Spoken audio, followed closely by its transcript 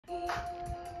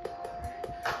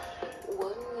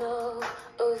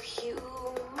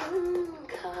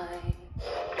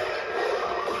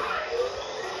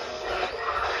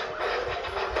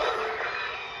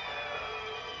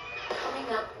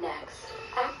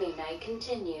fight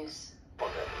continues. On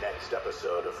the next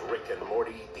episode of Rick and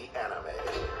Morty, the anime.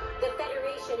 The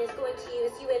Federation is going to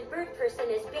use you and Bird Person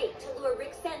as bait to lure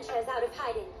Rick Sanchez out of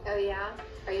hiding. Oh yeah?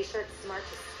 Are you sure it's smart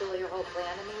to spill your whole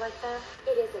plan on me like that?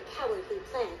 It is a cowardly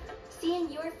plan.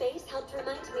 Seeing your face helped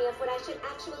remind me of what I should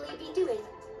actually be doing.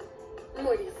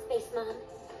 Morty, Space Mom.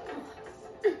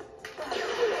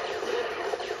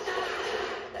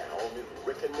 An all-new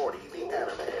Rick and Morty, the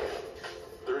anime.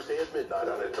 Thursday at midnight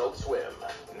on Adult Swim.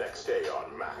 Next day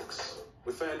on Max.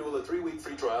 With FanDuel, a 3-week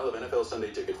free trial of NFL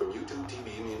Sunday Ticket from YouTube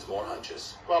TV means more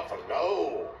hunches.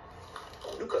 Buffalo.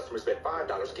 New customers bet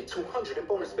 $5 get $200 in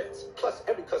bonus bets. Plus,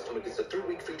 every customer gets a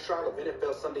 3-week free trial of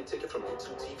NFL Sunday Ticket from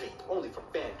YouTube TV. Only from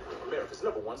FanDuel, America's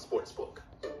 #1 sportsbook.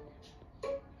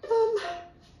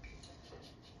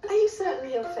 Are you certain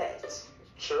he'll fit?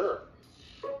 Sure.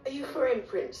 Are you for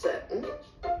imprint certain?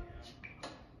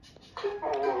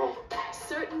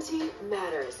 Certainty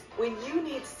matters. When you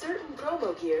need certain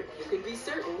promo gear, you can be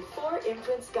certain 4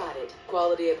 Imprints got it.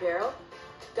 Quality apparel?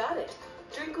 Got it.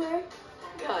 Drinkware?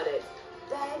 Got it.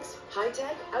 Bags?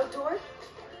 High-tech? Outdoor?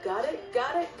 Got it,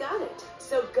 got it, got it.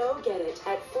 So go get it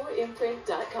at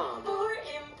 4imprint.com.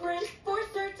 4imprint for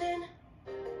certain.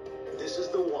 This is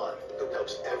the one who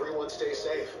helps everyone stay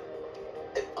safe.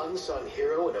 An unsung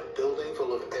hero in a building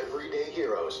full of everyday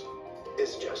heroes.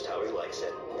 It's just how he likes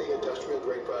it. The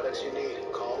industrial-grade products you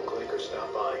need. Call, click, or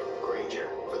stop by. Granger,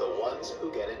 for the ones who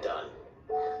get it done.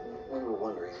 We were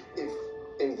wondering if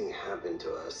anything happened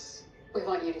to us. We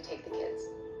want you to take the kids.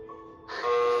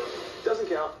 Doesn't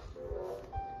count.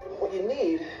 What you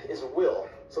need is a will.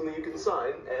 Something you can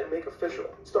sign and make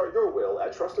official. Start your will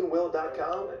at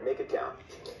trustandwill.com and make it count.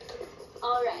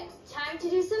 All right, time to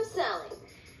do some selling.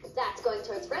 That's going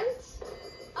towards friends.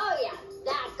 Oh yeah,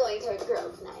 that's going towards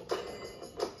girls' night.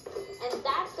 And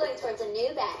that's going towards a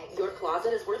new bag. Your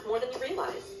closet is worth more than you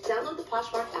realize. Download the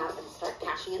Poshmark app and start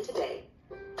cashing in today.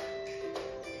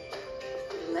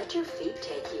 Let your feet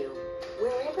take you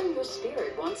wherever your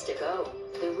spirit wants to go.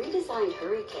 The redesigned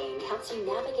Hurricane helps you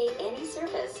navigate any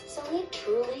surface so it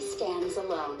truly stands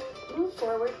alone. Move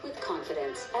forward with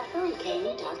confidence at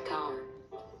hurricane.com.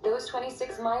 Those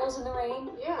 26 miles in the rain?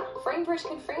 Yeah. FrameBridge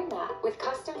can frame that with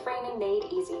custom framing made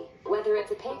easy. Whether it's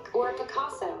a pick or a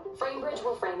Picasso, FrameBridge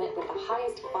will frame it with the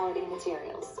highest quality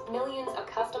materials. Millions of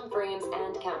custom frames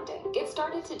and counting. Get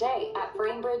started today at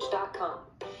framebridge.com.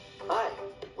 Hi,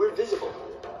 we're Visible.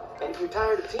 And if you're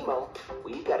tired of T-Mo,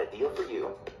 we've got a deal for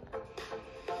you.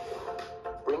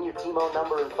 Bring your T-Mo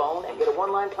number and phone and get a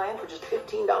one-line plan for just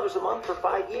 $15 a month for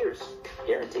 5 years.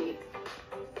 Guaranteed.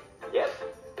 Yep,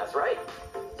 that's right.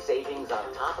 Savings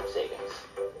on top of savings.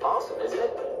 Awesome, isn't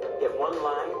it? Get one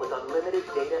line with unlimited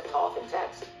data, talk, and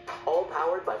text. All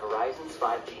powered by Verizon's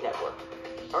 5G network.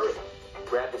 Hurry.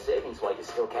 Grab the savings while you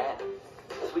still can.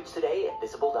 Switch today at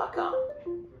visible.com.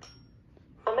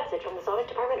 A message from the Sonic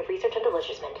Department of Research and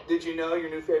Deliciousment. Did you know your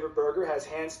new favorite burger has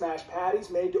hand-smashed patties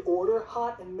made to order,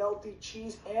 hot and melty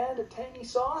cheese, and a tangy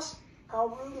sauce? How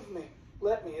rude of me.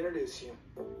 Let me introduce you.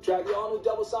 Try the all-new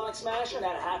Double Sonic Smasher and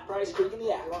at a half-price freak in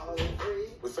the app.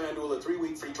 With FanDuel, a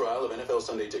 3-week free trial of NFL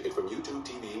Sunday Ticket from YouTube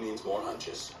TV means more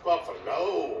hunches.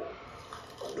 Buffalo.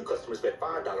 New customers bet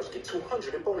 $5 get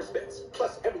 $200 in bonus bets.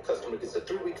 Plus, every customer gets a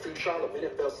 3-week free trial of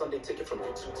NFL Sunday Ticket from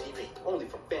YouTube TV. Only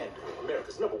from FanDuel,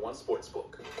 America's #1 sportsbook.